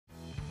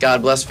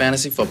God bless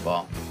fantasy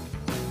football.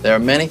 There are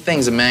many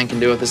things a man can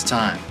do with his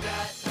time,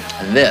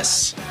 and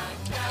this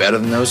is better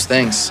than those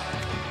things.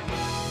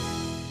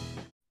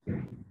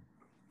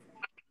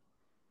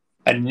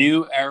 A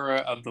new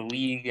era of the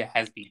league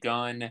has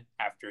begun.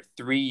 After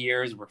 3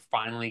 years, we're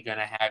finally going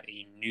to have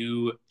a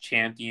new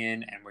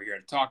champion, and we're here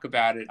to talk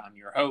about it. I'm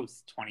your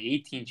host,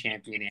 2018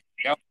 champion,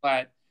 Andrew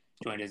Gelflat.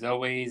 Joined as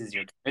always is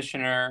your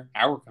commissioner,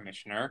 our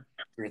commissioner,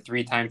 your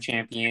 3-time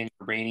champion,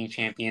 your reigning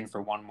champion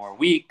for one more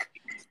week,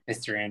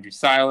 Mr. Andrew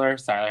Seiler.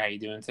 Seiler, how you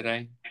doing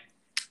today?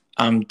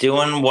 I'm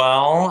doing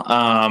well.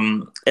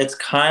 It's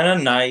kind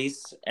of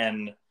nice,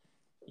 and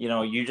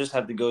you just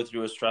had to go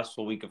through a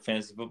stressful week of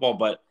fantasy football,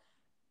 but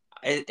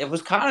it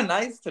was kind of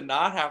nice to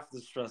not have to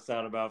stress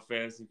out about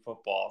fantasy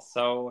football.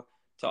 So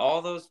to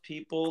all those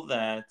people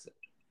that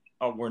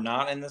were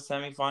not in the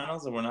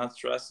semifinals and were not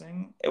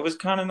stressing, it was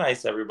kind of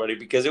nice, everybody,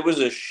 because it was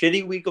a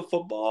shitty week of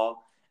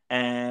football,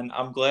 and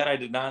I'm glad I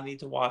did not need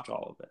to watch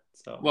all of it.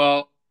 So,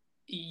 well,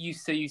 you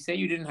say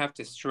you didn't have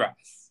to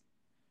stress,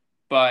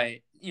 but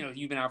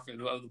you've been out for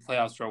the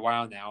playoffs for a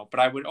while now.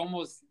 But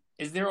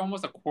is there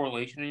almost a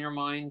correlation in your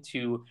mind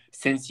to,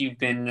 since you've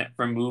been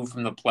removed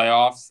from the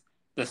playoffs,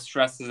 the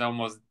stress is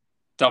almost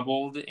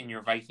doubled in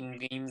your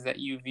Viking games that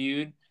you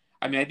viewed?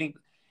 I mean, I think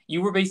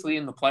you were basically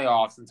in the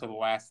playoffs until the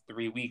last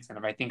 3 weeks. And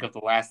if I think of the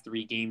last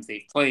 3 games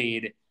they've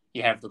played,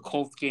 you have the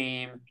Colts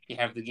game, you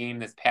have the game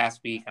this past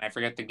week, and I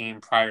forget the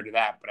game prior to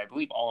that, but I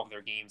believe all of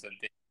their games have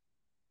been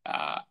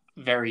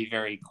very,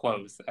 very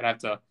close. I'd have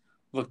to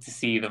look to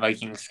see the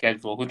Vikings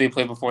schedule. Who'd they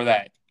play before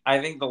that?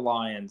 I think the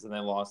Lions, and they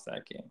lost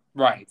that game.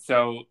 Right.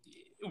 So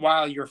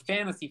while your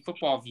fantasy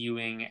football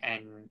viewing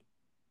and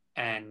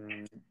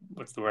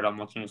what's the word I'm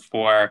looking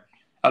for,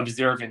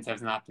 observance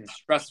has not been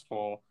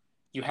stressful,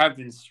 you have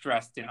been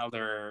stressed in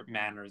other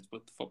manners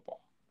with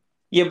football.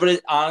 Yeah,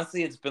 but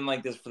honestly, it's been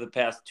like this for the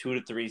past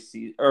 2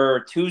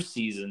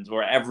 seasons,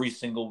 where every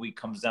single week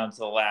comes down to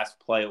the last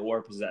play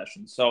or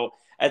possession. So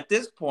at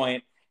this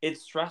point,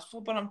 it's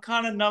stressful, but I'm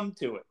kind of numb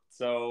to it.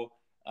 So,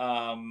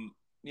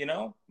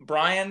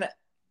 Brian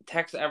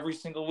texts every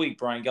single week,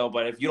 Brian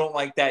Gelbart, if you don't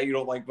like that, you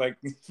don't like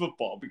Vikings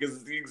football, because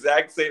it's the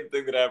exact same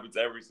thing that happens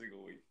every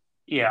single week.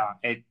 Yeah,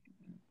 it's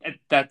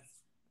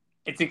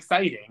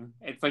exciting.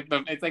 It's like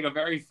a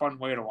very fun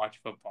way to watch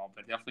football,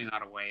 but definitely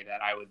not a way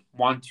that I would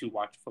want to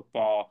watch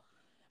football.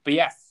 But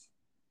yes,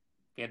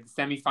 we had the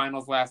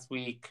semifinals last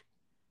week.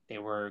 They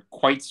were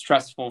quite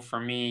stressful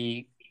for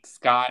me.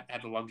 Scott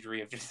had the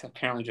luxury of just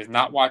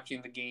not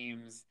watching the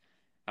games.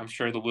 I'm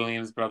sure the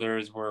Williams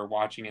brothers were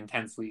watching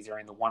intensely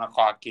during the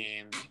 1:00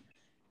 games.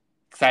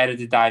 Excited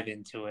to dive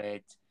into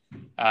it.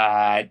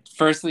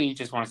 Firstly,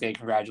 just want to say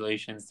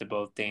congratulations to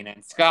both Dana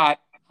and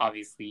Scott.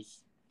 Obviously,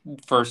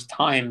 first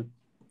time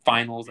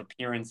finals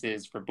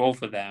appearances for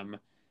both of them,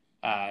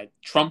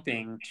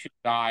 trumping 2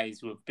 guys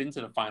who have been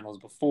to the finals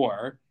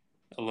before.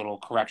 A little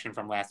correction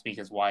from last week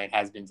is why it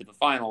has been to the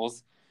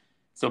finals.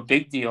 So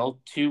big deal.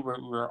 2,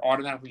 we're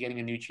automatically getting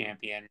a new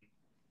champion.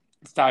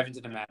 Let's dive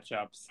into the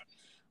matchups.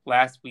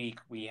 Last week,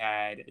 we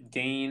had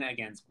Dane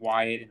against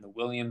Wyatt in the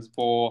Williams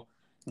Bowl.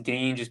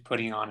 Dane just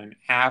putting on an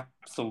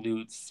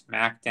absolute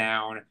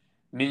smackdown.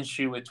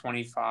 Minshew with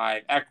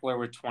 25, Eckler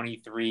with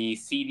 23,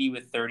 CD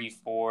with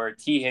 34,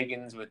 T.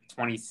 Higgins with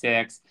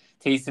 26,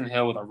 Taysom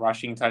Hill with a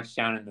rushing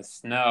touchdown in the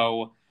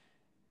snow.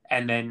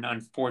 And then,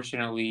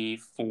 unfortunately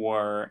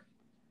for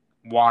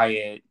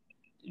Wyatt,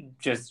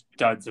 just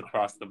duds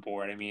across the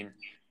board. I mean,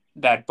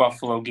 that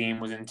Buffalo game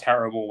was in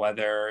terrible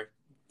weather.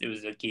 It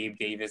was a Gabe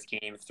Davis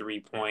game, 3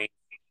 points.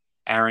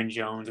 Aaron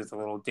Jones is a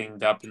little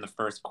dinged up in the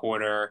first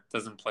quarter,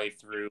 doesn't play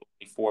through,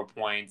 4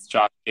 points.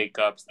 Josh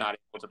Jacobs not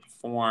able to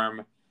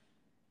perform.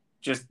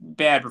 Just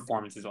bad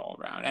performances all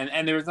around.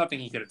 And there was nothing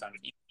he could have done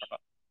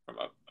from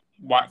a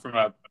what's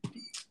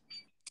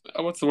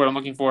the word I'm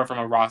looking for, from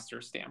a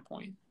roster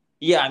standpoint.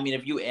 Yeah, I mean,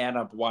 if you add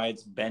up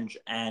Wyatt's bench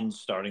and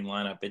starting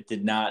lineup, it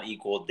did not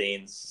equal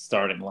Dane's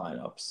starting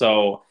lineup.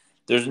 So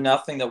there's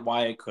nothing that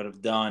Wyatt could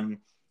have done.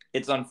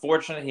 It's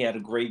unfortunate he had a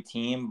great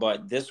team,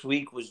 but this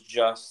week was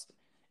just,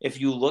 if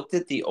you looked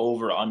at the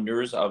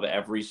over-unders of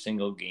every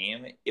single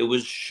game, it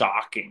was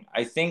shocking.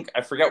 I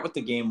forget what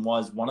the game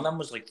was. One of them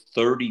was like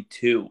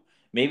 32.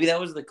 Maybe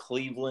that was the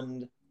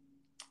Cleveland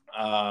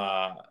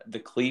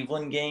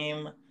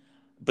game.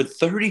 But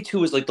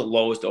 32 is like the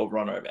lowest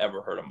over-under I've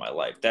ever heard in my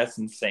life. That's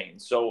insane.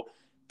 So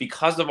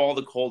because of all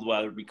the cold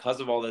weather,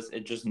 because of all this,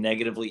 it just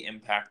negatively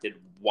impacted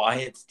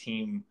Wyatt's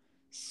team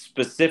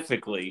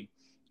specifically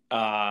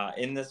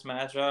in this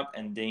matchup.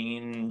 And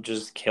Dane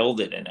just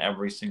killed it in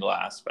every single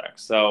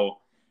aspect. So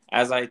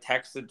as I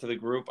texted to the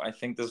group, I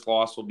think this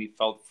loss will be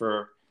felt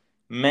for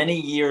many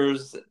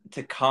years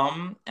to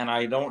come. And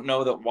I don't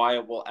know that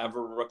Wyatt will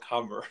ever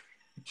recover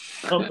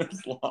from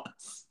this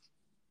loss.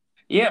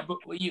 Yeah, but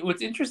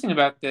what's interesting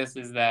about this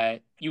is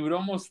that you would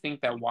almost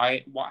think that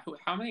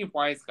how many of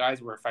Wyatt's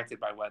guys were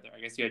affected by weather?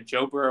 I guess you had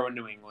Joe Burrow in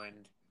New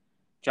England,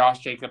 Josh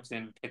Jacobs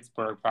in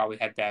Pittsburgh probably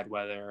had bad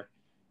weather,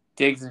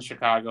 Diggs in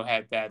Chicago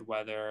had bad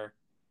weather,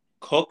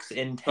 Cooks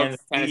in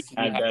Tennessee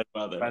had bad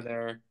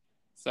weather.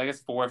 So I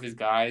guess 4 of his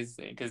guys,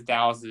 because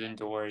Dallas is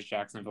indoors,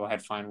 Jacksonville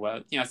had fine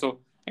weather.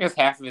 So I guess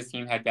half of his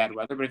team had bad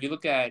weather. But if you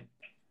look at,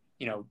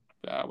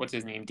 what's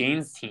his name,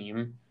 Dane's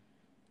team,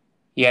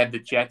 he had the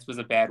Jets was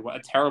a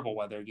terrible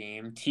weather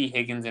game. T.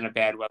 Higgins in a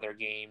bad weather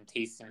game.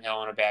 Taysom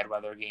Hill in a bad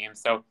weather game.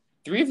 So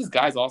 3 of his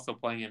guys also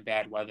playing in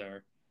bad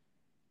weather.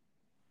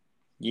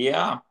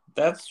 Yeah,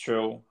 that's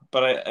true.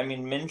 But I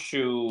mean,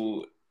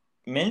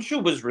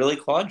 Minshew was really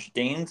clutch.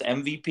 Dane's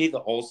MVP the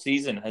whole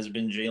season has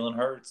been Jalen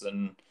Hurts,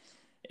 and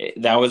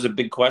that was a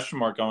big question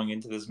mark going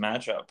into this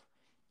matchup.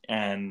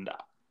 And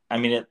I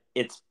mean,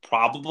 it's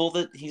probable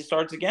that he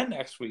starts again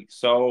next week.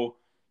 So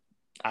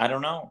I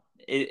don't know.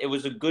 It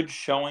was a good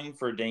showing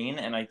for Dane,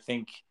 and I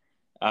think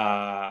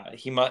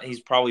he's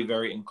probably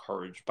very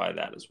encouraged by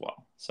that as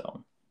well.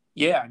 So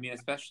yeah, I mean,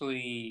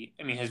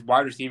 his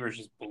wide receivers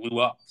just blew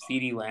up.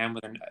 CeeDee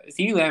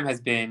Lamb has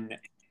been,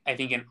 I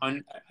think,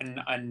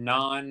 a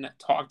non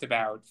talked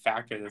about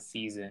factor this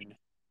season.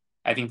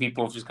 I think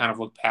people have just kind of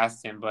looked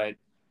past him, but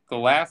the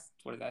last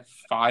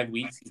 5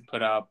 weeks he's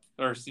put up,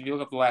 or if you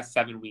look up the last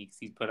 7 weeks,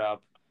 he's put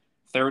up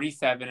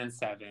 37 and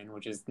 7,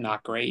 which is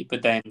not great,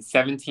 but then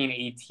 17,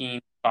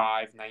 18,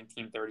 5,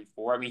 19,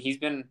 34. I mean, he's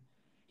been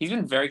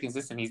very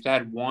consistent. He's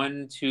had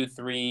 1, 2,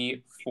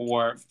 3,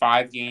 4,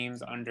 5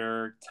 games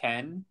under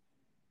 10,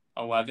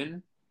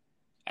 11,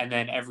 and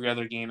then every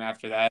other game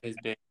after that has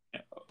been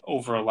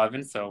over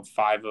 11. So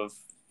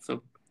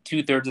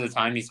 2/3 of the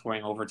time he's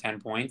scoring over 10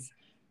 points.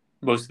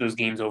 Most of those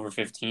games over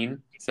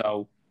 15.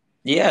 So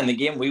yeah, in the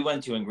game we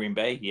went to in Green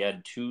Bay, he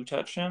had 2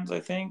 touchdowns, I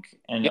think,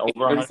 and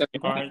over 100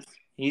 yards.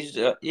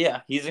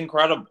 He's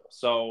incredible.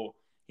 So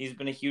he's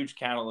been a huge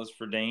catalyst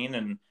for Dane,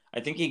 and I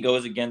think he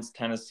goes against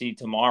Tennessee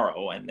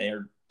tomorrow, and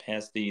their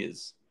pasty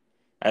is,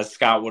 as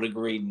Scott would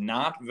agree,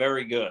 not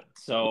very good.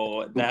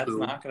 So that's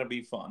not going to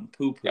be fun.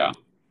 Poo-poo. Yeah.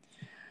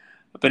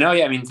 But no,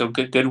 yeah, I mean, so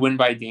good win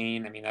by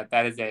Dane. I mean,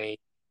 that is a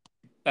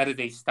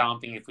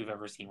stomping if we've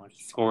ever seen one.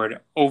 He scored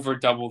over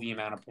double the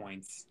amount of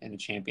points in a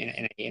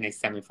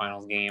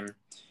semifinals game.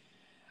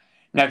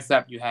 Next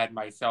up, you had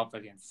myself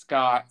against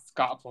Scott.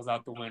 Scott pulls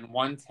out the win,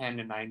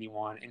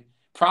 110-91, and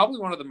probably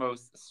one of the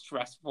most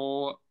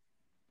stressful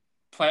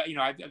play.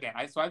 I've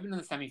been in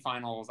the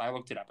semifinals. I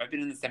looked it up. I've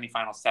been in the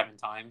semifinals 7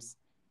 times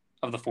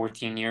of the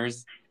 14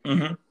 years.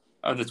 Mm-hmm.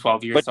 Of the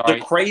 12 years. But the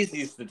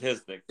crazy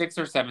statistic. 6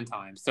 or 7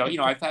 times. So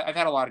I've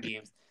had a lot of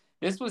games.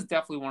 This was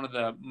definitely one of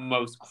the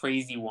most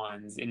crazy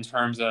ones in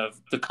terms of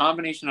the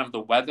combination of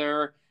the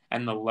weather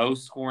and the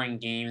low-scoring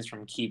games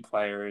from key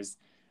players.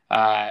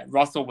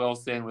 Russell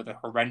Wilson with a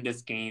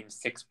horrendous game,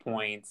 6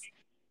 points.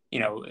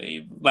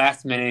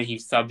 Last minute he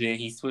subbed in.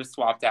 He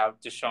swapped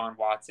out Deshaun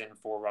Watson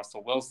for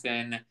Russell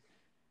Wilson.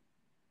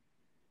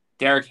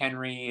 Derrick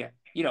Henry,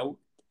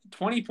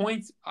 20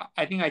 points.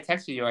 I think I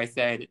texted you. I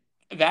said,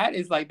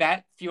 that's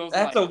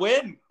a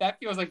win. That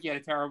feels like he had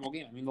a terrible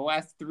game. I mean, the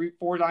last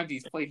 3-4 times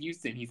he's played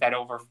Houston, he's had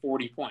over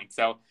 40 points.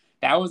 So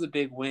that was a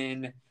big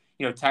win.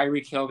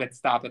 Tyreek Hill gets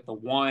stopped at the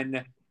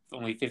 1,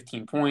 only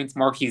 15 points.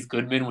 Marquise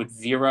Goodman with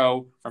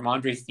 0.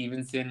 Ramondre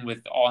Stevenson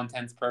with all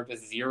intents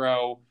purpose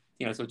 0.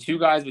 So 2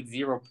 guys with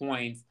 0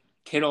 points.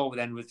 Kittle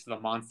then was the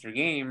monster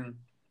game.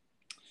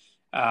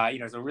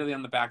 So really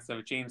on the backs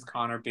of James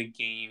Conner, big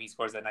game. He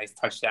scores a nice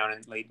touchdown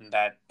late in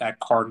that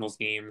Cardinals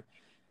game.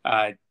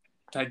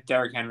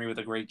 Derrick Henry with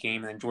a great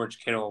game, and then George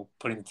Kittle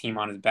putting the team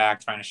on his back,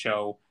 trying to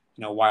show,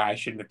 why I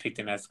shouldn't have picked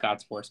him as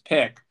Scott's worst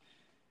pick.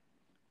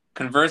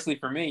 Conversely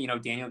for me,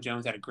 Daniel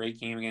Jones had a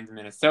great game against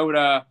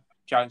Minnesota.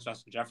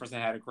 Justin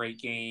Jefferson had a great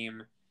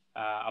game.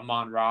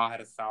 Amon-Ra had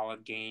a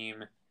solid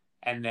game.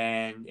 And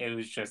then it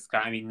was just,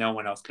 no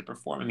one else could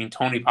perform.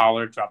 Tony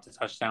Pollard dropped a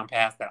touchdown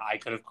pass that I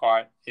could have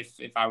caught if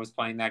I was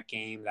playing that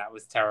game. That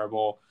was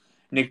terrible.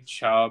 Nick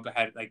Chubb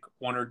had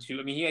 1 or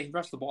 2. He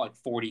rushed the ball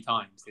 40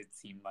 times, it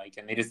seemed like,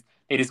 and they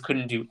just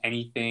couldn't do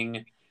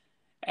anything.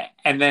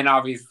 And then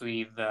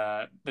obviously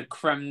the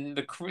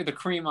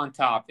cream on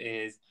top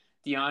is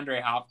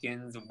DeAndre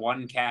Hopkins,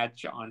 1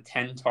 catch on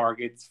 10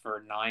 targets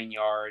for 9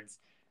 yards.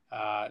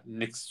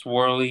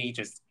 McSorley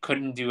just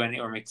couldn't do any,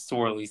 or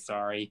McSorley,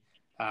 sorry.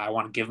 I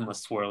want to give him a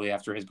swirly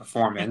after his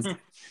performance.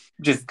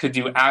 Just could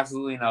do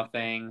absolutely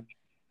nothing.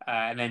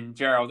 And then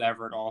Gerald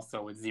Everett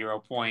also with 0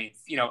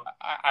 points.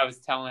 I was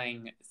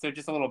telling, so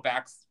just a little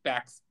backs.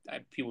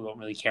 People don't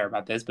really care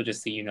about this, but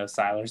just so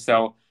Siler.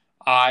 So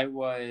I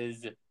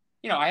was,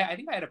 I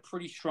think I had a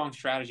pretty strong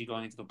strategy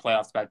going into the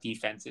playoffs about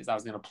defenses. I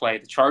was going to play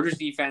the Chargers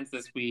defense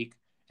this week,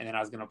 and then I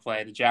was going to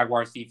play the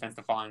Jaguars defense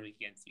the following week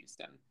against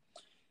Houston.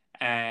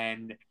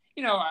 And,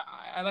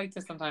 I like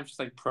to sometimes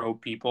just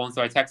probe people. And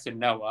so I texted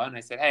Noah and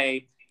I said,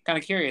 hey, kind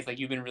of curious,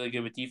 you've been really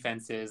good with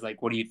defenses.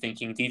 What are you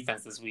thinking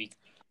defense this week?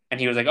 And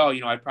he was like, oh,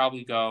 I'd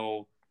probably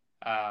go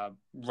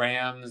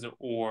Rams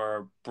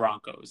or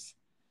Broncos.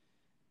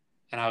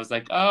 And I was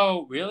like,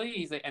 oh, really?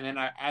 He's like, and then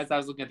as I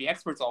was looking at the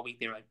experts all week,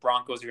 they were like,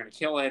 Broncos are going to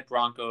kill it.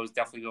 Broncos,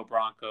 definitely go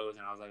Broncos.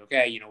 And I was like,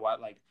 okay, you know what?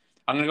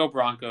 I'm going to go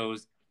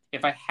Broncos.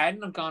 If I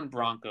hadn't have gone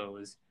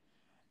Broncos,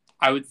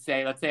 I would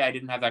say, let's say I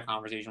didn't have that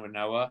conversation with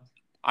Noah,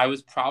 I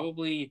was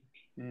probably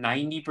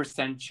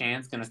 90%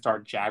 chance going to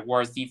start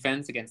Jaguars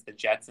defense against the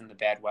Jets in the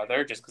bad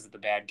weather just because of the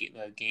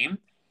game.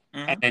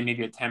 And then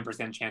maybe a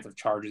 10% chance of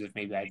Chargers if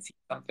maybe I'd see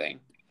something.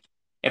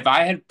 If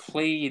I had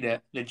played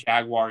the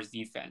Jaguars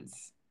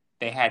defense,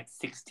 they had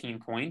 16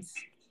 points.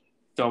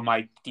 So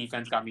my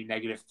defense got me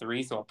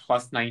 -3. So a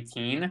plus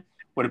 19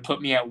 would have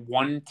put me at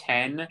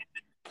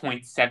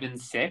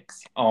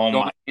 110.76.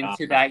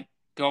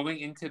 Going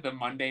into the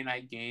Monday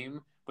night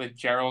game with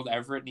Gerald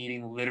Everett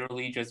needing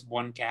literally just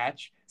one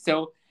catch.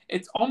 So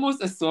it's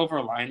almost a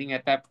silver lining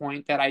at that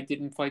point that I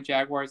didn't play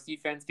Jaguars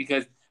defense,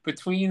 because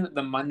between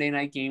the Monday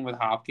night game with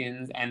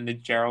Hopkins and the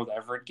Gerald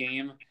Everett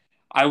game,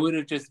 I would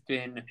have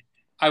been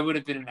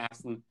an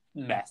absolute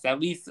mess. At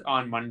least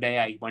on Monday,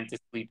 I went to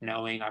sleep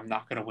knowing I'm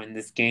not going to win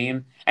this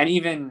game. And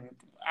even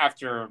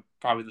after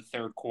probably the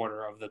third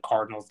quarter of the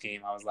Cardinals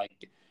game, I was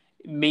like,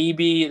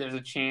 maybe there's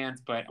a chance.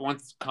 But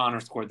once Connor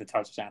scored the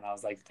touchdown, I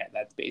was like, okay,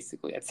 that's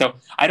basically it. So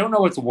I don't know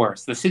what's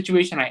worse. The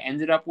situation I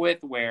ended up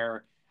with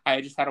where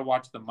I just had to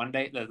watch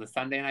the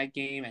Sunday night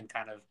game and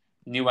kind of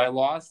knew I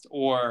lost.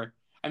 Or,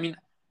 I mean,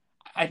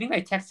 I think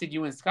I texted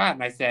you and Scott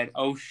and I said,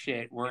 oh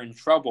shit, we're in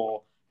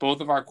trouble.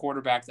 Both of our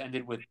quarterbacks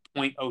ended with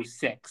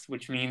 .06,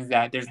 which means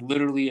that there's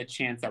literally a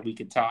chance that we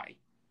could tie.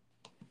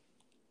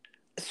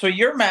 So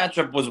your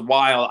matchup was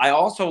wild. I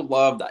also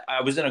loved,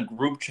 I was in a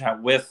group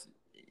chat with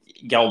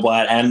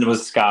Gelblatt and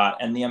with Scott,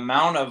 and the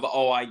amount of,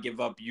 I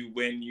give up, you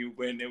win,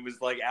 it was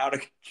like out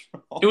of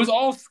control. It was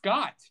all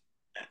Scott.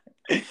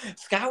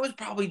 Scott was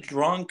probably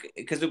drunk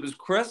because it was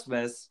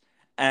Christmas,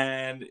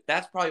 and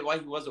that's probably why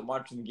he wasn't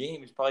watching the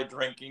game. He's probably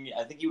drinking.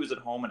 I think he was at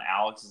home and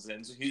Alex is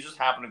in, so he's just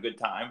having a good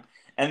time.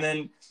 And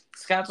then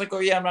Scott's like, oh,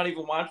 yeah, I'm not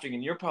even watching.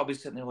 And you're probably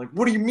sitting there like,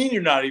 what do you mean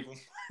you're not even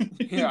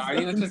watching? Yeah, I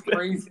mean, it's just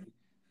crazy.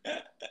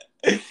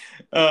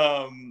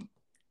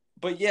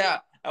 But, yeah,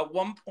 at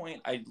one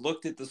point I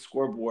looked at the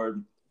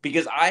scoreboard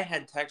because I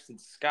had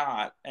texted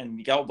Scott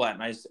and Gelblatt,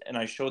 and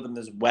I showed them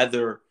this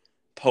weather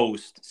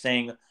post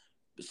saying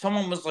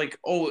someone was like,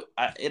 they're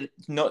not even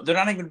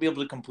going to be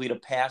able to complete a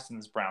pass in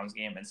this Browns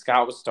game. And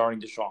Scott was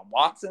starting Deshaun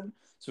Watson.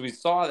 So we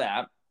saw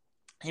that.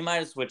 He might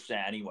have switched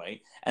to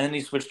anyway. And then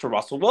he switched to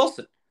Russell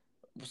Wilson.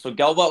 So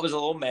Gelblatt was a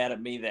little mad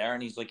at me there.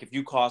 And he's like, if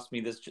you cost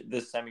me this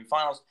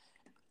semifinals,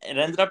 it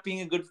ended up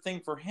being a good thing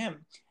for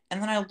him.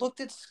 And then I looked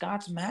at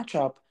Scott's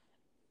matchup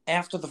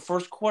after the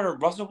first quarter.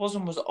 Russell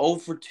Wilson was 0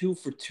 for 2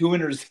 for 2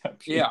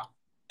 interceptions. Yeah.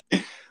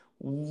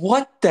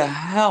 What the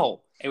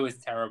hell? It was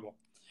terrible.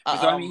 So,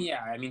 I'm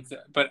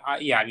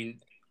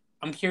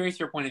curious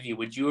your point of view.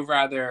 Would you have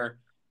rather...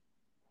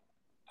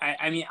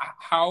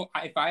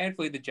 if I had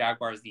played the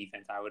Jaguars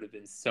defense, I would have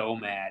been so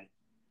mad.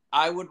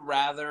 I would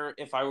rather,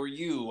 if I were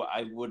you,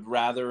 I would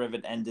rather have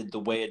it ended the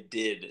way it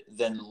did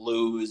than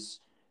lose.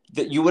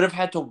 That you would have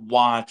had to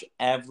watch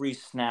every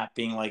snap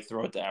being like,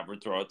 throw it to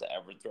Everett,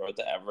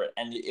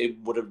 and it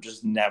would have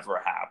just never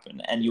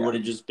happened, and you would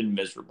have just been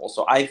miserable.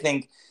 So I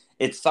think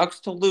it sucks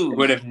to lose. It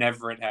would have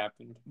never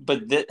happened.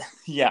 But this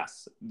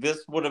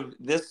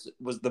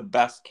was the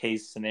best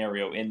case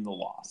scenario in the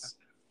loss.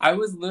 I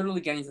was literally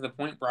getting to the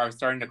point where I was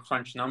starting to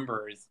crunch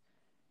numbers,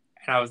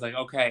 and I was like,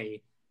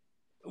 okay,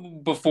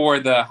 before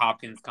the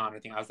Hopkins Connor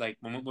thing, I was like,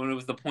 when it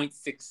was the 0.6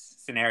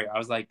 scenario, I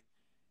was like,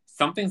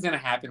 something's going to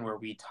happen where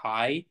we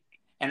tie.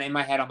 And in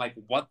my head, I'm like,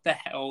 what the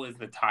hell is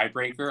the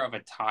tiebreaker of a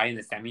tie in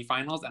the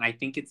semifinals? And I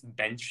think it's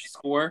bench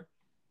score.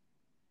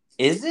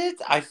 Is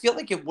it? I feel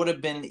like it would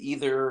have been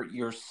either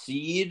your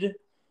seed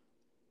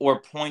or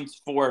points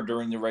for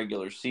during the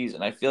regular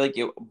season. I feel like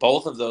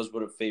both of those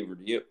would have favored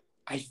you.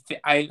 I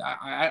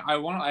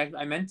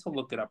meant to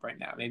look it up right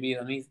now. Maybe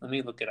let me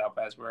look it up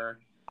as we're.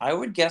 I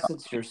would guess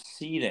it's your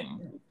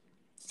seeding.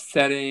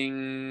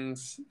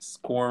 Settings,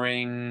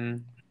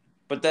 scoring.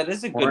 But that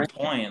is a good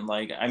point.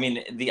 Like, I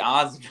mean, the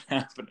odds of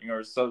happening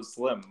are so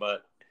slim,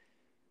 but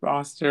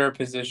roster,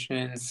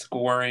 positions,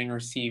 scoring,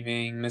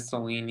 receiving,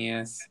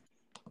 miscellaneous,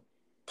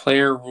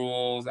 player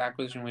rules,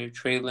 acquisition waiver,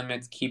 trade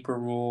limits, keeper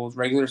rules,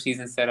 regular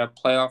season setup,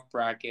 playoff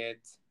bracket,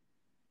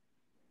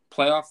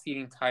 playoff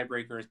seeding,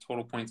 tiebreakers,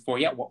 total points for.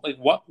 Yeah,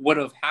 what would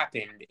have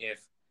happened if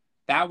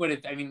that would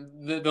have? I mean,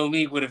 the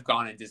league would have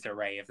gone in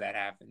disarray if that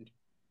happened.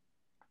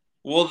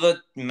 Well, the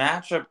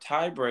matchup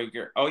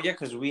tiebreaker. Oh yeah,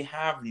 because we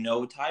have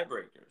no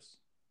tiebreakers.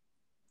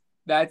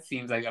 That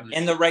seems like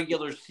in the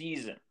regular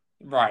season.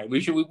 Right. We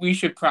should.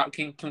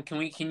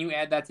 Can you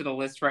add that to the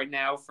list right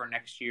now for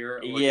next year?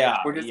 Yeah.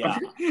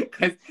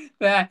 Because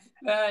that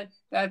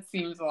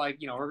seems like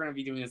we're going to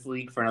be doing this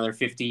league for another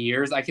 50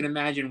 years. I can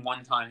imagine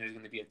one time there's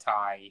going to be a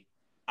tie.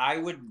 I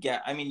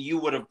mean, you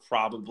would have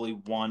probably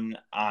won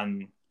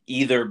on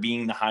either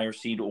being the higher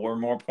seed or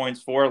more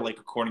points for, like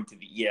according to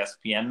the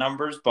ESPN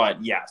numbers.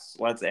 But yes,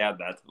 let's add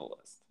that to the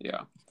list.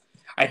 Yeah,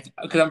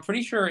 because I'm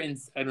pretty sure in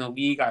a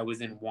league I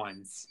was in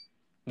once,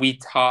 we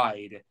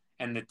tied,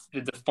 and the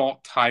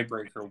default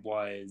tiebreaker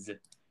was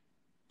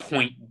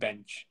point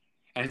bench.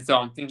 And so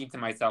I'm thinking to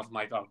myself, I'm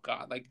like, oh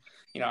god,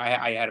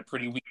 I had a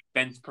pretty weak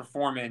bench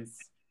performance.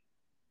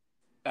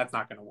 That's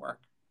not going to work.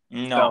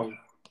 No.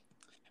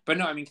 But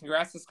no, I mean,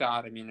 congrats to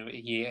Scott. I mean,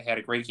 he had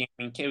a great game.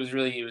 I mean,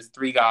 it was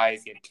three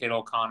guys. He had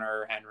Kittle,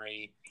 Connor,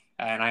 Henry,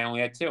 and I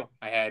only had two.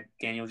 I had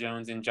Daniel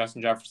Jones and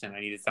Justin Jefferson. I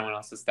needed someone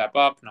else to step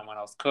up. No one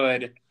else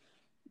could.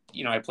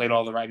 I played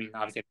all the right. I mean,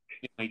 obviously,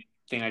 the only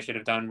thing I should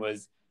have done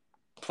was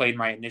played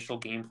my initial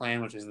game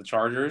plan, which is the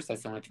Chargers.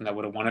 That's the only thing that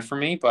would have won it for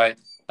me. But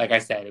like I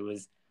said, it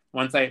was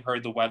once I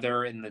heard the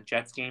weather in the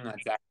Jets game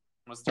that Zach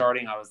was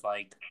starting, I was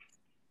like,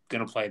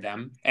 gonna play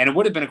them, and it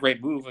would have been a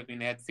great move. I mean,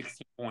 they had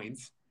 16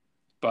 points,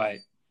 but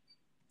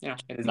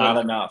it is not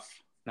enough.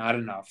 Not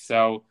enough.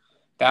 So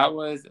that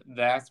was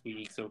last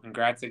week. So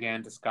congrats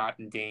again to Scott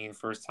and Dane.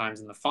 First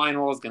times in the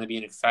finals. Going to be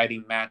an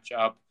exciting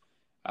matchup.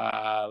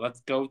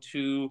 Let's go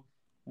to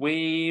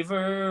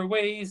Waiver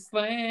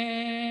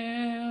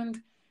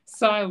Wasteland.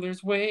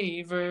 Siler's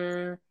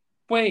Waiver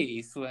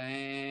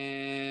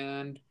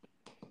Wasteland.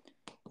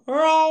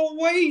 We're all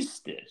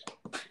wasted.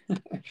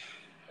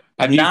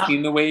 Have you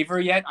seen the waiver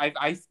yet?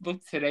 I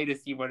looked today to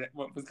see what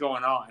was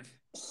going on.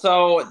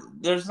 So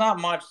there's not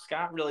much.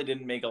 Scott really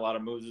didn't make a lot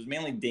of moves. It was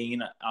mainly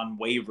Dane on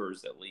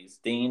waivers, at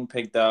least. Dane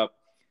picked up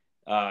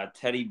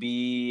Teddy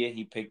B.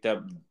 He picked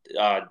up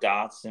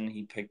Dotson.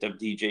 He picked up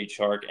DJ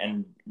Chark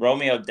and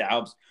Romeo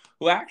Doubs,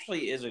 who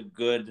actually is a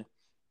good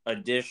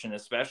addition,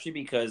 especially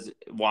because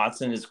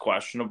Watson is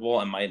questionable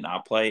and might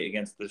not play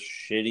against the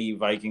shitty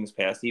Vikings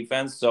pass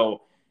defense.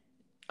 So,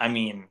 I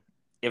mean,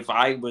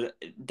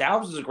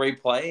 Doubs is a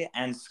great play,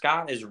 and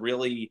Scott is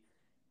really,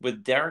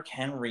 with Derrick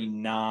Henry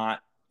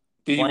not.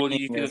 Did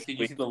you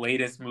see the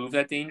latest move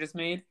that Dane just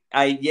made?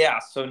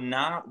 So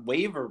not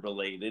waiver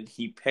related.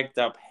 He picked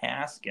up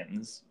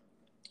Haskins,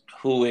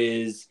 who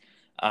is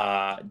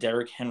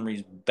Derrick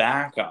Henry's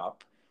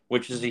backup,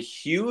 which is a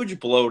huge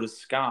blow to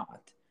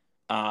Scott.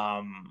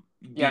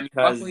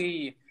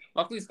 Luckily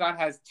Scott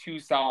has two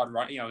solid,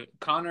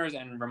 Connors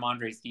and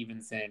Ramondre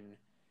Stevenson.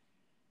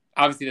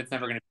 Obviously, that's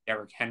never going to be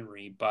Derrick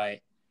Henry, but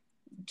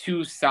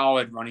two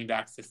solid running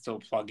backs to still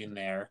plug in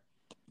there.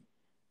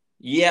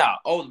 Yeah.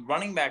 Oh,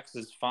 running backs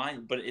is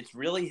fine, but it's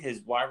really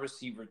his wide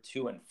receiver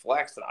 2 and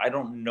flex that I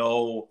don't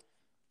know.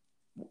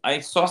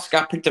 I saw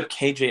Scott picked up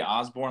KJ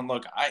Osborne.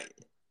 Look,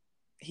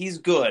 he's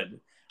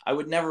good. I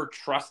would never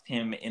trust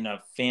him in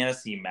a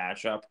fantasy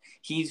matchup.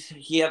 He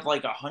had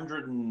like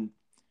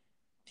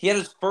he had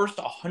his first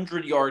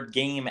 100-yard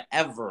game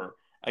ever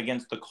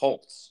against the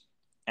Colts.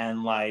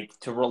 And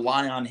to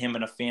rely on him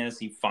in a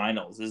fantasy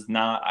finals is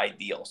not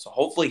ideal. So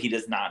hopefully he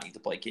does not need to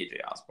play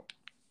KJ Osborne.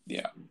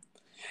 Yeah.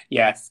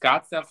 Yeah,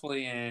 Scott's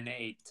definitely in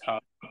a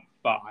tough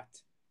spot.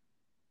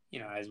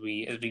 As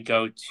we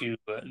go to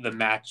the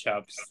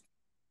matchups,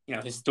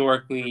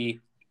 historically,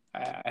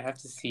 I have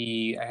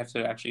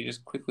to actually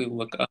just quickly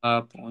look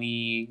up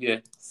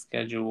league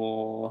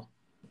schedule.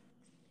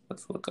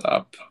 Let's look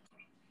up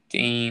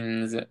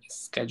Dane's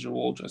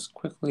schedule just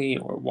quickly,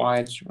 or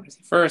why did you want to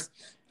see first?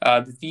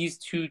 These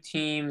two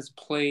teams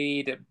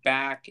played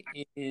back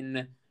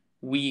in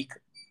week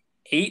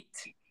 8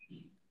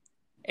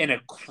 in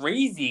a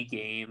crazy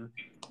game.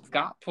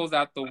 Scott pulls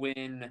out the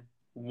win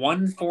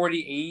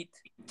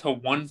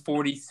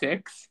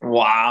 148-146.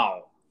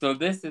 Wow. So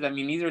these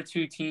are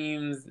two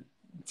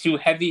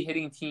heavy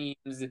hitting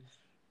teams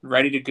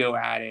ready to go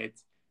at it.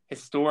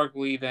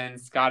 Historically, then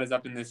Scott is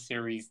up in this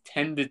series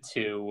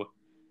 10-2,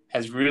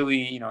 has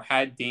really,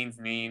 had Dane's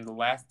name. The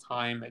last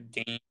time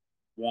Dane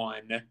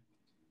won,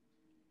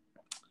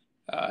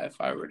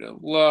 if I were to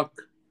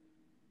look,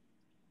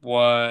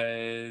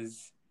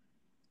 was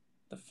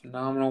the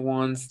phenomenal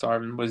one.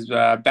 Starvin was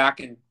back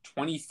in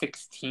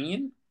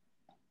 2016.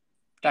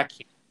 That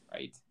can't be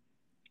right.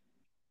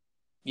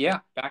 Yeah,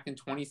 back in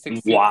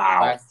 2016.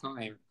 Wow. Last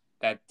time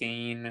that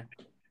Dane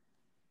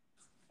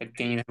had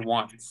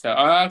won. So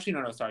actually,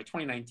 no, sorry,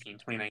 2019.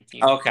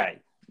 Okay,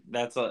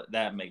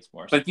 that makes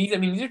more sense. But these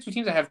are two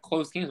teams that have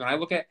close games. When I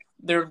look at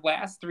their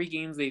last 3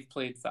 games they've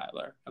played,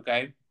 Siler,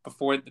 okay,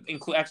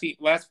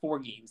 last 4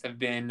 games have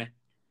been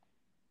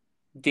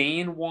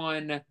Dane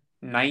won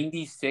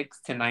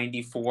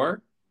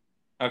 96-94.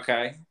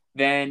 Okay.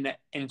 Then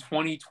in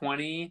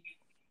 2020,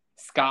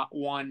 Scott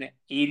won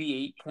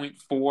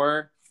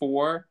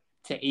 88.44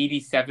 to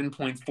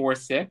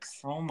 87.46.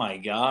 Oh my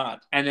God.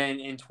 And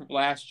then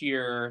last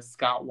year,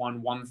 Scott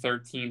won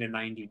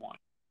 113-91.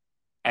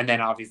 And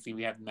then obviously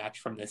we have the match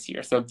from this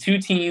year. So two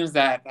teams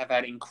that have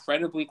had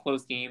incredibly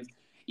close games.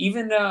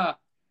 Even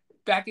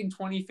back in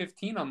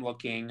 2015, I'm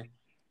looking,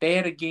 they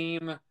had a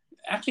game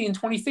actually in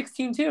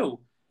 2016 too.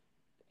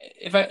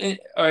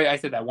 I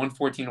said that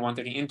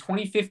 114-113. In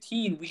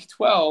 2015, week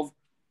 12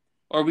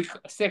 or week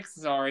 6,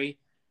 sorry,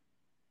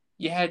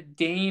 you had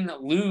Dane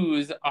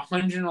lose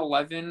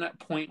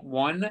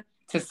 111.1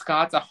 to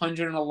Scott's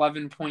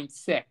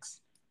 111.6.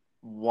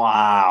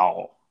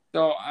 Wow.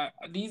 So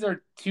these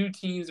are two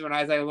teams,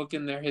 as I look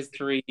in their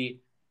history,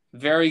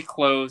 very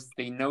close.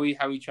 They know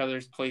how each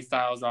other's play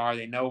styles are.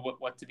 They know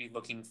what to be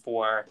looking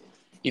for.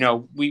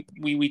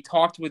 We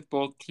talked with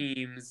both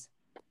teams,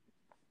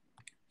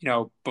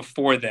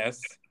 before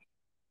this.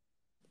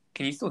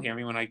 Can you still hear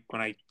me when I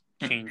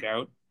change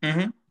out? Mm-hmm.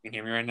 You can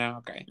hear me right now?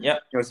 Okay.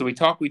 Yep. So we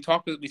spoke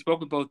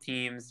with both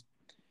teams.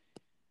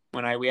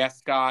 When we asked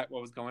Scott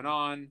what was going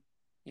on,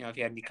 if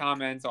he had any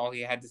comments, all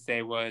he had to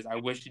say was, "I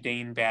wish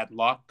Dane bad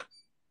luck."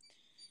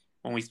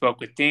 When we spoke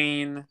with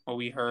Dane, what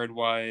we heard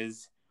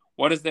was,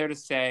 "What is there to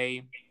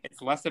say?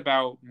 It's less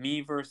about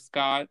me versus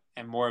Scott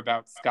and more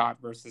about Scott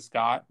versus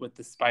Scott," with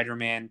the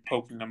Spider-Man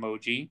poking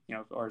emoji,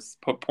 or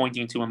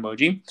pointing to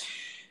emoji.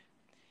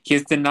 He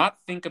is to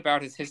not think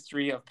about his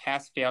history of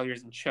past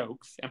failures and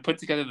chokes and put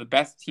together the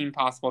best team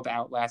possible to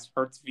outlast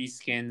Hurts v.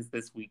 Skins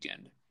this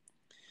weekend.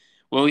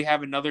 Will he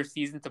have another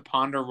season to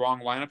ponder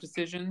wrong lineup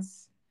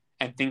decisions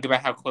and think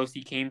about how close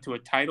he came to a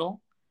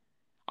title?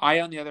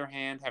 I, on the other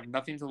hand, have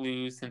nothing to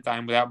lose since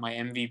I'm without my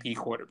MVP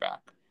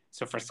quarterback.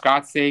 So for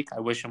Scott's sake, I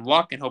wish him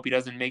luck and hope he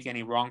doesn't make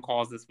any wrong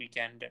calls this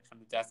weekend from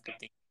the desk of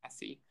Dane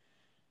Massey.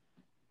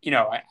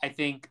 I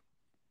think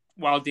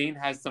while Dane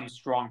has some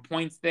strong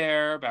points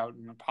there about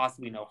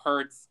possibly no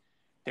Hurts,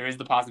 there is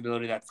the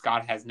possibility that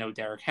Scott has no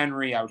Derrick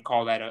Henry. I would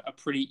call that a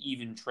pretty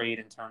even trade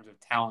in terms of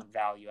talent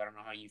value. I don't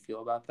know how you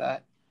feel about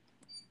that.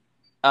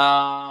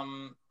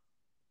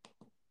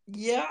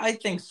 Yeah, I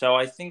think so.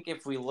 I think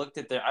if we looked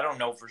at I don't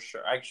know for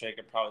sure. Actually, I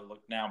could probably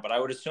look now, but I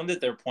would assume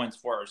that their points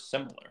for are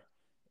similar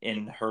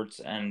in Hurts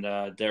and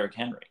Derrick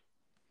Henry.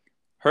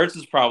 Hurts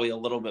is probably a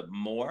little bit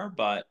more,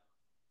 but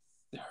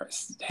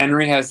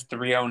Henry has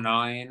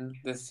 309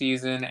 this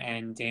season,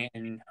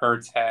 and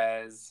Hurts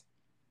has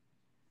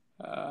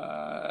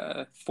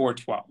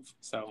 412.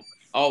 So,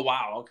 oh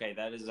wow, okay,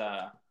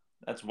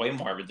 that's way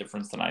more of a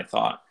difference than I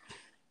thought.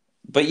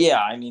 But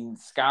yeah, I mean,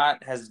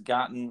 Scott has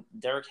gotten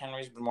Derrick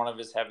Henry's been one of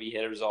his heavy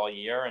hitters all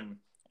year, and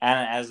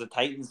as a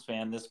Titans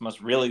fan, this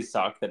must really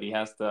suck that he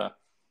has to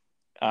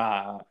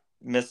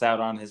miss out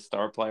on his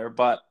star player.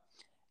 But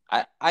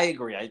I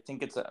agree. I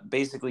think it's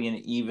basically an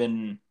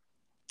even,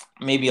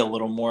 maybe a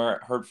little more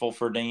hurtful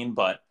for Dane,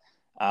 but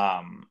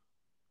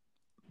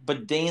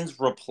Dane's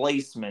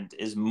replacement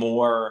is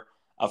more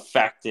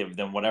effective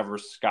than whatever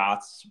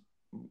Scott's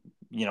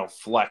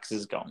flex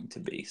is going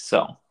to be.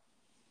 So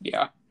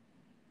yeah.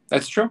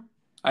 That's true.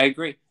 I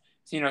agree.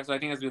 So, so I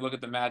think as we look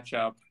at the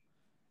matchup,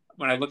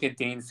 when I look at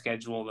Dane's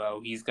schedule,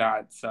 though, he's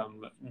got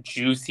some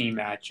juicy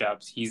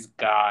matchups. He's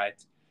got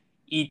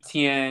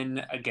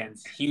Etienne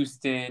against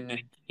Houston.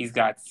 He's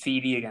got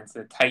CeeDee against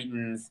the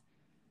Titans.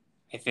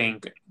 I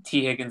think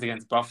T. Higgins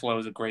against Buffalo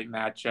is a great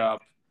matchup.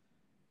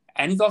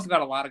 And he's also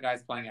got a lot of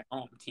guys playing at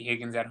home. T.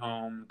 Higgins at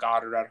home,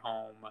 Goddard at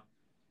home,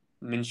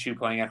 Minshew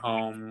playing at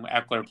home,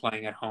 Eckler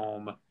playing at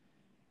home.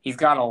 He's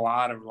got a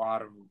lot of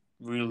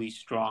really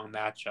strong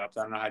matchups.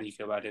 I don't know, how do you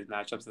feel about his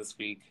matchups this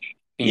week?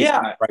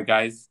 Yeah, right,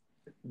 guys.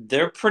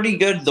 They're pretty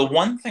good. The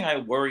one thing I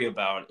worry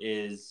about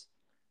is,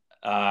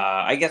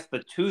 I guess the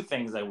two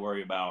things I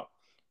worry about.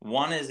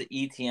 One is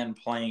Etienne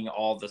playing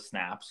all the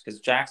snaps because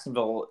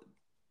Jacksonville,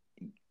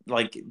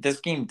 this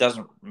game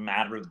doesn't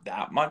matter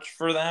that much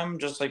for them,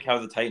 just like how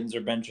the Titans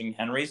are benching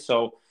Henry.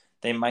 So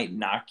they might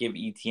not give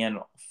Etienne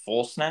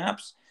full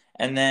snaps.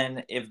 And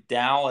then if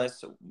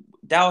Dallas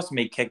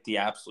may kick the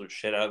absolute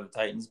shit out of the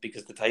Titans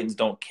because the Titans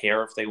don't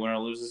care if they win or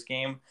lose this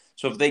game.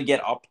 So if they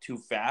get up too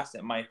fast,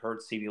 it might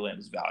hurt CeeDee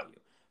Lamb's value.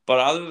 But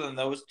other than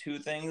those two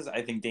things,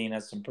 I think Dane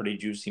has some pretty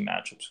juicy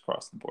matchups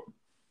across the board.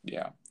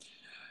 Yeah.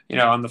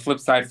 On the flip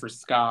side for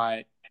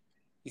Scott,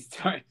 he's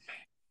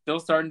still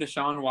starting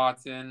Deshaun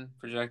Watson,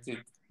 projected,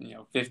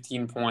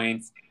 15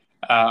 points.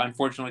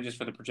 Unfortunately, just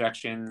for the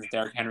projections,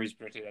 Derrick Henry's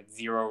projected at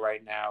 0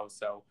 right now.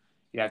 So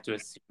you have to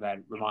assume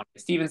that Ramondre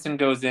Stevenson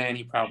goes in.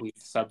 He probably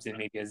subs in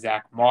maybe a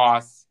Zach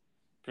Moss,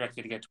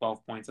 projected to get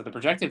 12 points. So the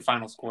projected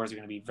final scores are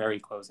going to be very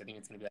close. I think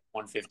it's going to be like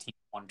 115,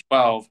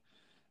 112.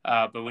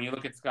 But when you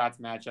look at Scott's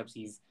matchups,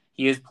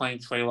 he is playing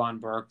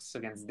Treylon Burks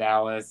against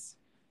Dallas.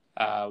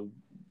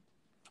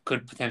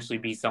 Could potentially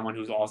be someone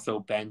who's also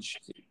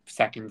benched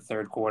second,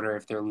 third quarter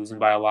if they're losing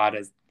by a lot,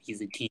 as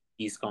he's a key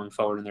piece going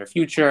forward in their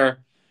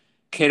future.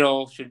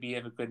 Kittle should be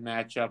a good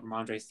matchup.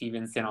 Ramondre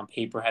Stevenson on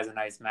paper has a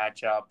nice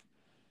matchup.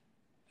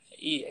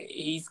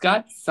 He's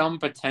got some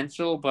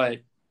potential, but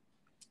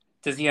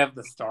does he have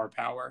the star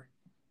power?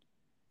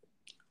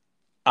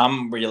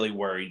 I'm really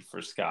worried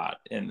for Scott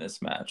in this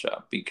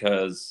matchup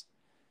because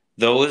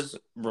those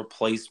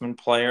replacement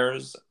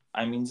players,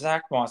 I mean,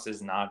 Zach Moss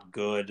is not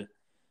good.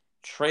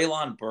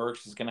 Treylon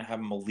Burks is going to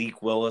have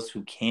Malik Willis,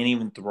 who can't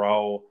even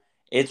throw.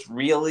 It's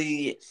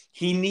really,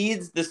 he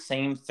needs the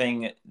same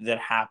thing that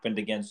happened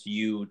against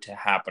you to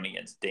happen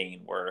against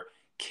Dane, where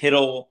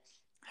Kittle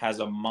has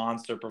a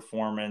monster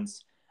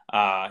performance.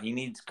 He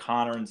needs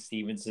Connor and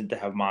Stevenson to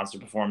have monster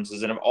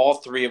performances. And if all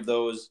three of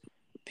those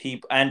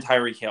people, and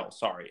Tyreek Hill,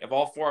 sorry, if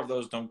all four of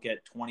those don't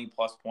get 20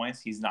 plus points,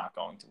 he's not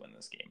going to win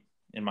this game,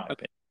 in my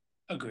opinion.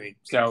 Agreed.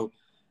 So,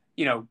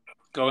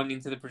 going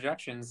into the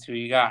projections, who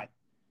you got?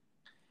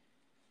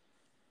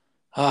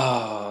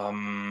 I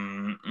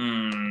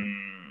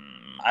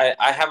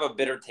have a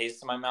bitter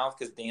taste in my mouth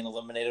because Dane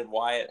eliminated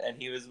Wyatt, and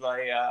he was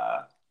my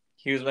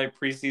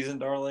preseason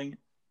darling.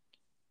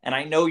 And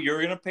I know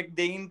you're gonna pick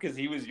Dane because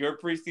he was your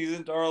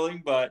preseason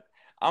darling, but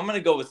I'm gonna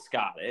go with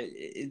Scott.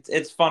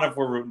 It's fun if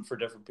we're rooting for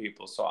different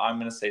people, so I'm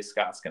gonna say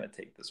Scott's gonna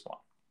take this one.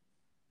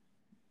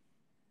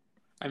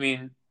 I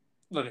mean,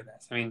 look at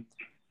this. I mean,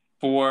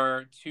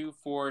 for 2,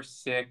 4,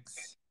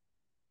 6,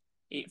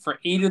 8, for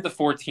 8 of the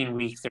 14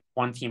 weeks, there's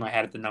one team I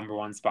had at the number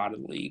 1 spot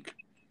in the league.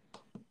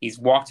 He's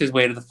walked his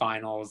way to the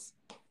finals.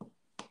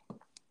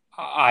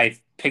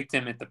 I've picked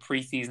him at the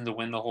preseason to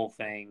win the whole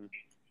thing.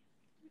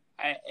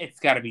 It's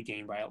got to be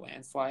Dane by a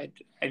landslide.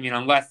 I mean,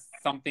 unless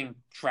something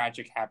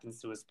tragic happens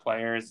to his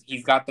players,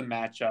 he's got the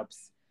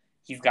matchups.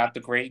 He's got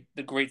the great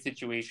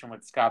situation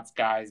with Scott's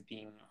guys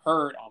being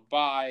hurt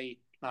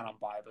not on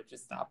bye, but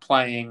just not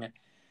playing.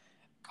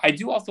 I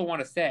do also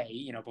want to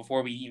say,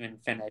 before we even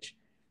finish,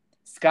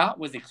 Scott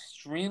was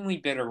extremely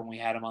bitter when we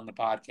had him on the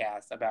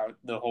podcast about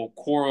the whole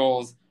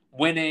Corals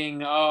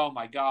winning. Oh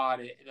my God,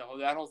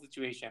 that whole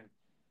situation.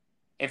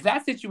 If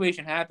that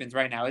situation happens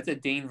right now, it's a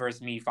Dane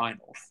versus me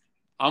finals.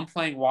 I'm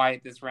playing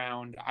Wyatt this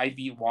round. I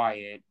beat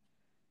Wyatt.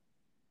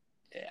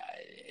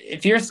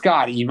 If you're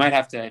Scotty, you might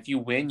have to. If you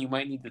win, you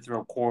might need to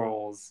throw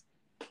Corals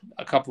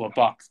a couple of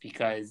bucks,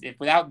 because if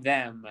without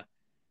them,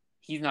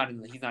 he's not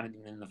even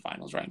in the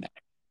finals right now.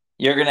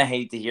 You're gonna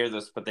hate to hear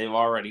this, but they've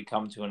already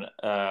come to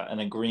an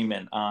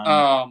agreement on.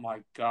 Oh my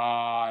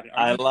God!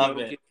 I love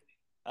it.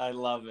 I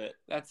love it.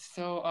 That's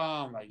so.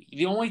 Oh my!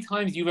 The only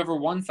times you've ever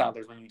won, Sal,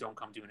 is when you don't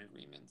come to an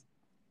agreement.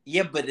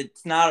 Yeah, but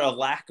it's not a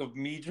lack of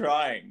me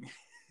trying.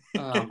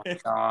 Oh my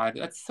God,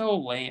 that's so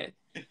lame.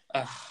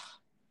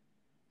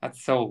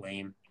 That's so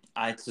lame.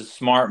 It's a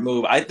smart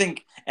move, I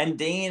think. And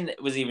Dane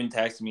was even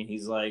texting me.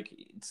 He's like,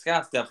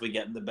 Scott's definitely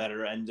getting the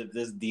better end of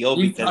this deal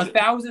because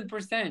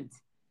 1,000%.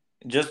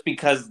 Just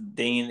because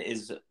Dane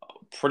is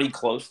pretty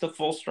close to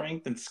full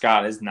strength and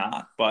Scott is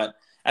not, but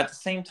at the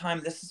same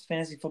time, this is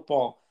fantasy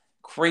football.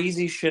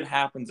 Crazy shit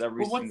happens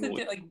every single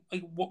week.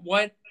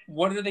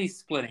 What are they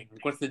splitting?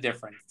 What's the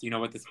difference? Do you know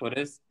what the split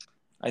is?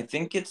 I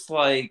think it's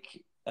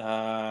like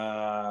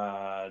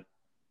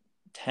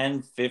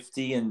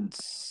 1050 and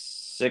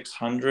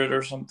 600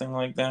 or something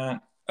like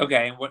that.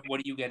 Okay, and what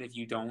do you get if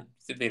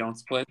they don't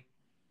split?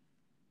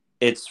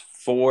 It's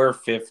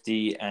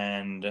 450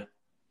 and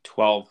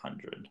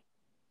 1200.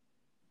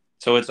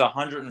 So it's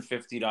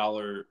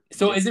 $150.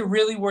 So is it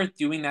really worth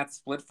doing that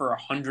split for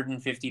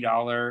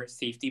 $150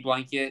 safety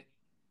blanket?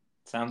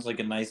 Sounds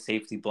like a nice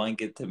safety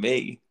blanket to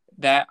me.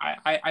 That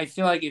I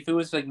feel like if it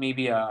was like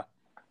maybe a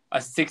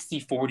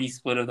 60-40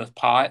 split of the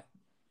pot,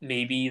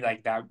 maybe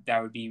like that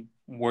would be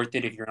worth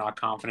it if you're not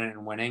confident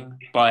in winning.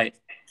 But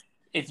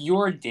if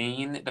you're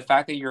Dane, the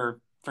fact that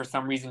you're for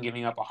some reason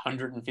giving up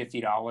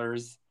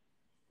 $150,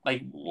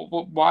 like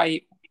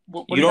why?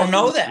 You don't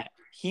know that.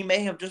 He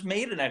may have just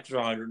made an extra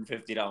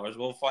 $150.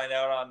 We'll find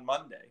out on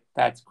Monday.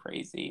 That's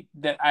crazy.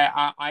 That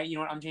I you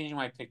know what? I'm changing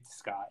my pick to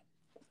Scott.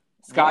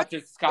 Scott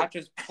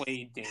just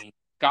played Dane.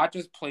 Scott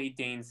just played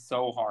Dane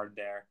so hard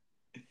there.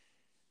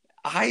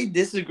 I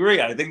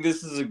disagree. I think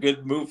this is a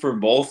good move for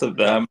both of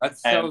them.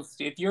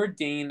 If you're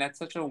Dane, that's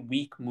such a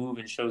weak move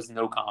and shows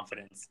no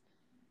confidence.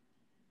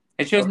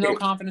 It shows no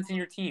confidence in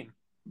your team.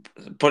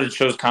 But it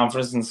shows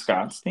confidence in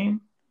Scott's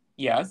team?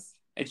 Yes.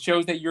 It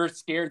shows that you're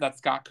scared that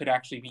Scott could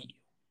actually beat you.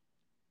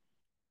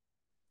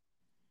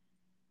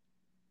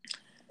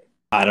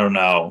 I don't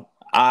know.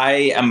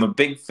 I am a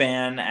big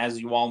fan, as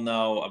you all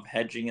know, of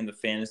hedging in the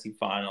fantasy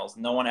finals.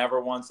 No one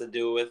ever wants to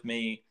do it with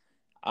me.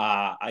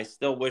 I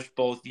still wish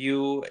both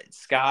you,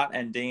 Scott,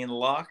 and Dane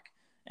luck,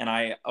 and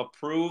I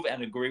approve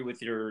and agree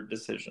with your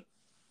decision.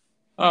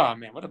 Oh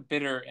man, what a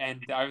bitter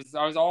end! I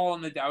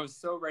was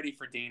so ready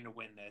for Dane to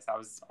win this. I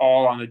was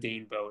all on the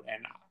Dane boat,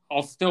 and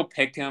I'll still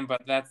pick him.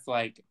 But that's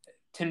like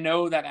to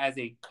know that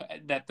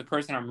that the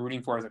person I'm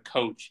rooting for as a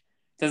coach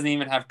doesn't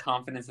even have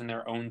confidence in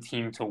their own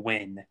team to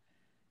win.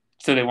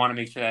 So they want to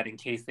make sure that in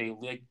case they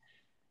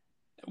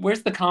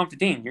where's the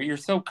confidence? You're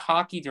so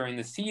cocky during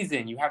the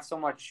season. You have so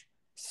much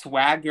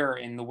swagger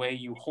in the way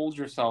you hold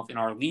yourself in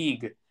our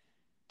league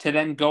to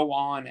then go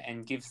on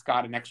and give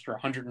Scott an extra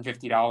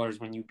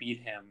 $150 when you beat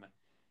him.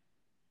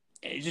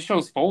 It just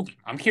shows folding.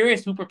 I'm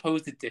curious who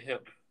proposed it to who.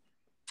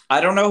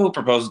 I don't know who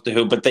proposed it to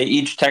who, but they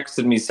each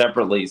texted me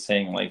separately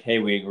saying like, hey,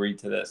 we agreed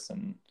to this.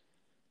 And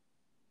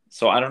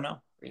so I don't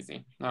know.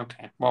 Crazy.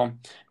 Okay. Well,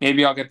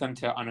 maybe I'll get them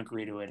to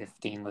unagree to it if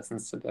Dean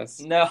listens to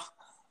this. No.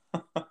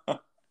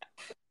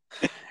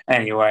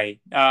 Anyway,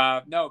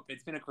 no,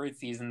 it's been a great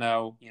season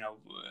though.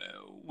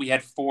 We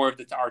had four of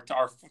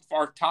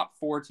our top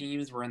 4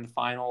 teams were in the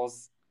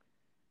finals.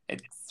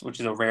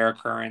 Which is a rare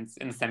occurrence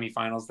in the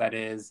semifinals. That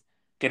is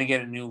going to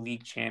get a new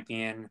league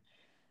champion.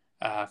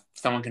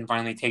 Someone can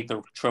finally take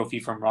the trophy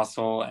from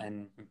Russell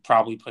and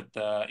probably put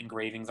the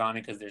engravings on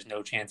it because there's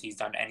no chance he's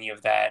done any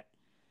of that.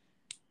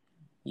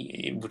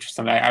 Which is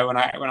something when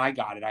I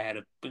got it, I had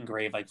to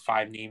engrave like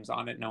 5 names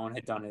on it. No one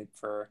had done it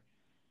for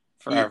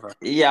forever.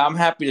 Yeah, I'm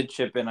happy to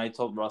chip in. I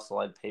told Russell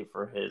I'd pay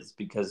for his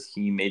because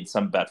he made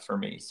some bet for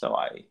me. So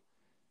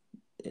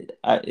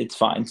it's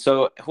fine.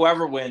 So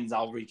whoever wins,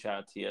 I'll reach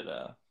out to you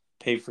to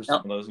pay for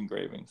some of those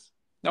engravings.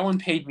 No one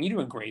paid me to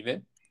engrave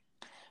it.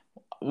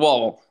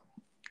 Well,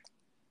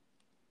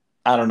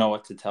 I don't know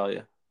what to tell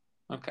you.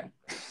 Okay.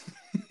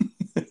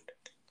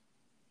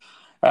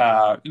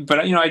 But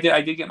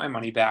I did get my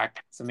money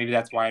back, so maybe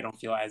that's why I don't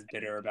feel as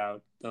bitter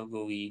about the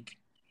league.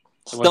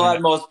 Still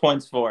had most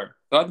points for.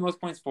 Still had the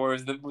most points for.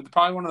 Is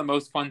probably one of the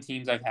most fun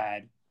teams I've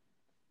had.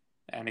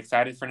 And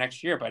excited for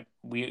next year, but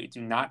we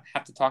do not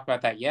have to talk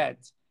about that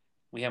yet.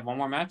 We have one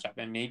more matchup,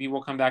 and maybe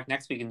we'll come back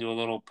next week and do a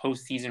little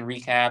postseason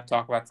recap,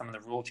 talk about some of the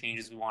rule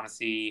changes we want to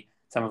see,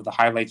 some of the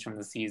highlights from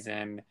the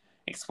season,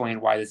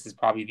 explain why this is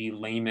probably the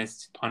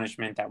lamest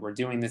punishment that we're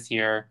doing this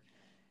year,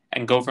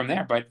 and go from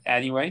there. But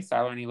anyway,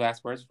 Siler, any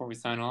last words before we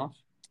sign off?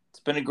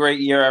 It's been a great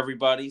year,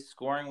 everybody.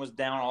 Scoring was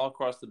down all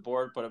across the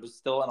board, but it was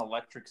still an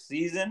electric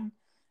season.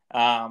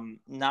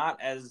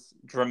 Not as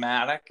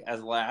dramatic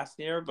as last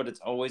year, but it's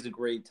always a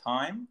great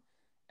time.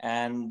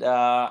 And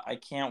I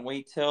can't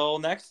wait till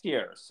next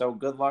year. So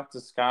good luck to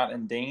Scott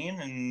and Dane.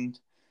 And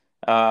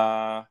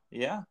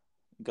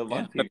good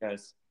luck to you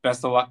guys.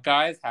 Best of luck,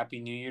 guys. Happy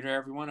New Year to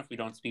everyone. If we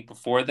don't speak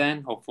before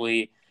then,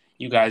 hopefully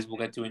you guys will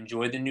get to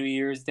enjoy the New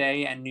Year's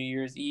Day and New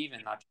Year's Eve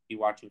and not just be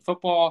watching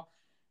football.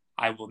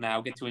 I will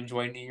now get to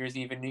enjoy New Year's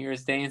Eve and New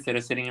Year's Day instead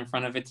of sitting in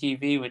front of a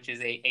TV, which is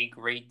a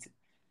great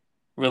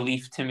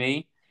relief to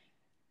me.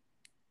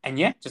 And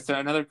yeah, just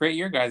another great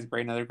year, guys.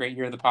 Another great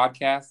year of the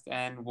podcast.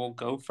 And we'll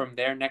go from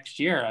there next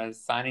year.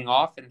 Signing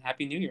off, and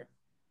Happy New Year.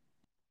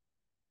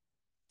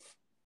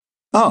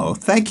 Oh,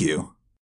 thank you.